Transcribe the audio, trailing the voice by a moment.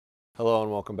Hello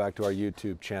and welcome back to our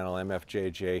YouTube channel.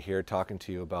 MFJJ here, talking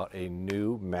to you about a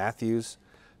new Mathews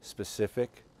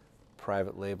specific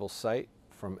private label sight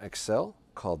from Axcel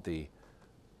called the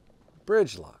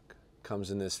Bridge Lock.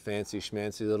 Comes in this fancy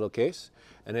schmancy little case,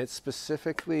 and it's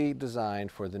specifically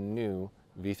designed for the new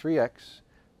V3X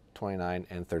 29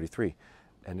 and 33,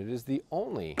 and it is the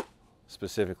only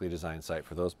specifically designed sight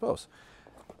for those bows.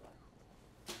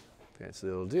 Fancy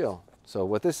little deal. So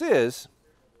what this is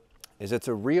it's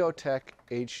a Riotech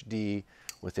HD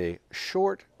with a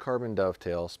short carbon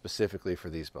dovetail specifically for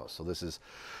these bows. So this is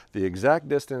the exact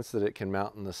distance that it can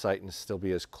mount in the sight and still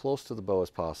be as close to the bow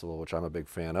as possible, which I'm a big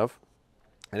fan of.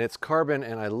 And it's carbon,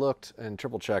 and I looked and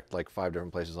triple checked like 5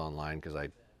 different places online because I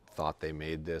thought they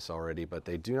made this already, but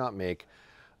they do not make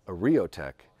a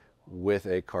Riotech with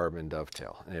a carbon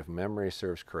dovetail. And if memory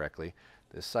serves correctly,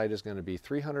 this sight is going to be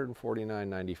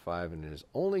 $349.95, and it is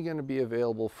only going to be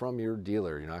available from your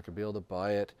dealer. You're not going to be able to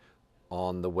buy it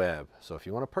on the web. So if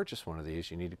you want to purchase one of these,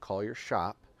 you need to call your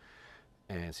shop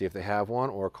and see if they have one,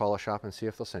 or call a shop and see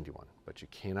if they'll send you one. But you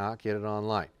cannot get it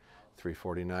online.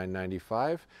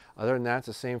 $349.95. Other than that, it's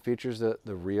the same features that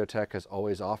the Riotech has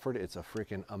always offered. It's a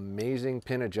freaking amazing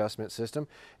pin adjustment system.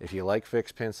 If you like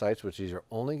fixed pin sights, which these are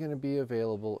only going to be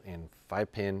available in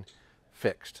 5-pin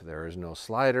fixed. There is no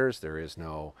sliders, there is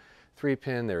no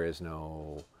 3-pin, there is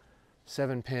no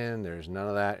 7-pin, there's none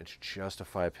of that. It's just a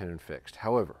 5-pin and fixed.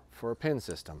 However, for a pin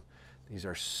system, these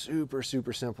are super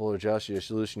simple to adjust. You just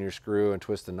loosen your screw and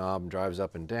twist the knob and drives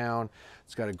up and down.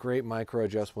 It's got a great micro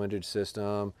adjust windage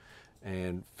system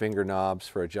and finger knobs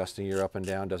for adjusting your up and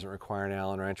down. Doesn't require an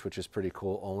Allen wrench, which is pretty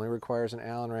cool. Only requires an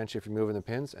Allen wrench if you're moving the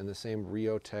pins, and the same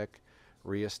Riotech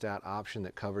rheostat option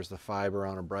that covers the fiber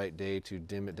on a bright day to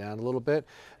dim it down a little bit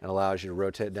and allows you to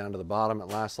rotate down to the bottom at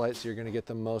last light, so you're going to get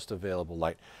the most available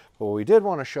light. But what we did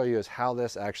want to show you is how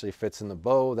this actually fits in the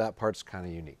bow. That part's kind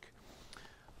of unique.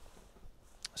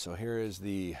 So here is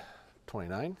the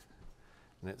 29,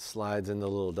 and it slides in the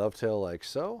little dovetail like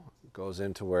so. It goes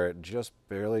into where it just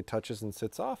barely touches and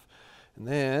sits off, and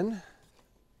then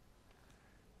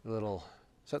a little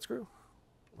set screw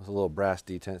with a little brass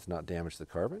detent to not damage the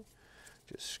carbon.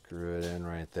 Just screw it in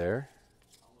right there.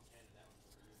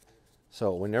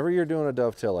 So whenever you're doing a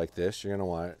dovetail like this, you're going to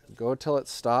want to go till it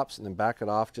stops and then back it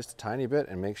off just a tiny bit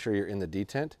and make sure you're in the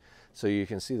detent. So you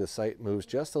can see the sight moves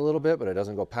just a little bit, but it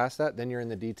doesn't go past that. Then you're in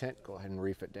the detent. Go ahead and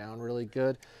reef it down really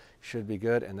good. Should be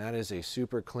good. And that is a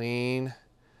super clean,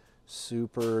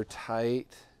 super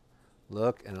tight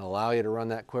look, and it'll allow you to run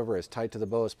that quiver as tight to the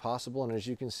bow as possible. And as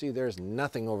you can see, there's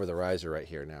nothing over the riser right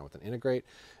here now with an integrate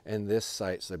and this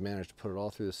sight. So I've managed to put it all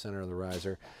through the center of the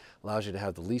riser. Allows you to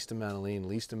have the least amount of lean,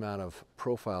 least amount of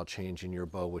profile change in your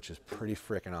bow, which is pretty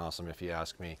freaking awesome if you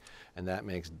ask me. And that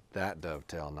makes that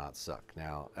dovetail not suck.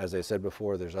 Now, as I said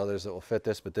before, there's others that will fit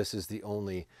this, but this is the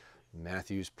only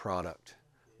Mathews product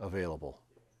available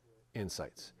in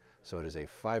sights. So it is a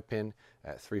 5-pin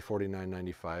at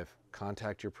 $349.95.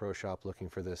 Contact your pro shop looking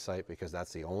for this sight, because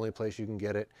that's the only place you can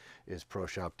get it is pro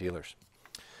shop dealers.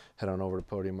 Head on over to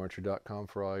podiumarchery.com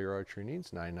for all your archery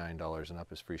needs. $99 and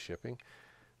up is free shipping.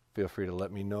 Feel free to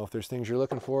let me know if there's things you're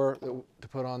looking for to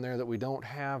put on there that we don't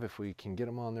have. If we can get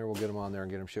them on there, we'll get them on there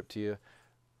and get them shipped to you.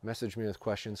 Message me with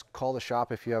questions. Call the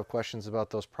shop if you have questions about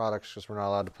those products, because we're not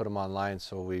allowed to put them online,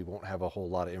 so we won't have a whole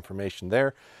lot of information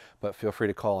there. But feel free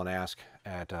to call and ask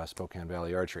at Spokane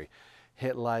Valley Archery.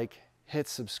 Hit like, hit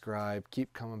subscribe,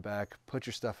 keep coming back, put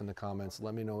your stuff in the comments.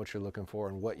 Let me know what you're looking for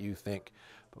and what you think.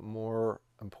 But more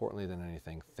importantly than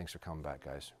anything, thanks for coming back,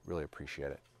 guys. Really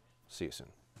appreciate it. See you soon.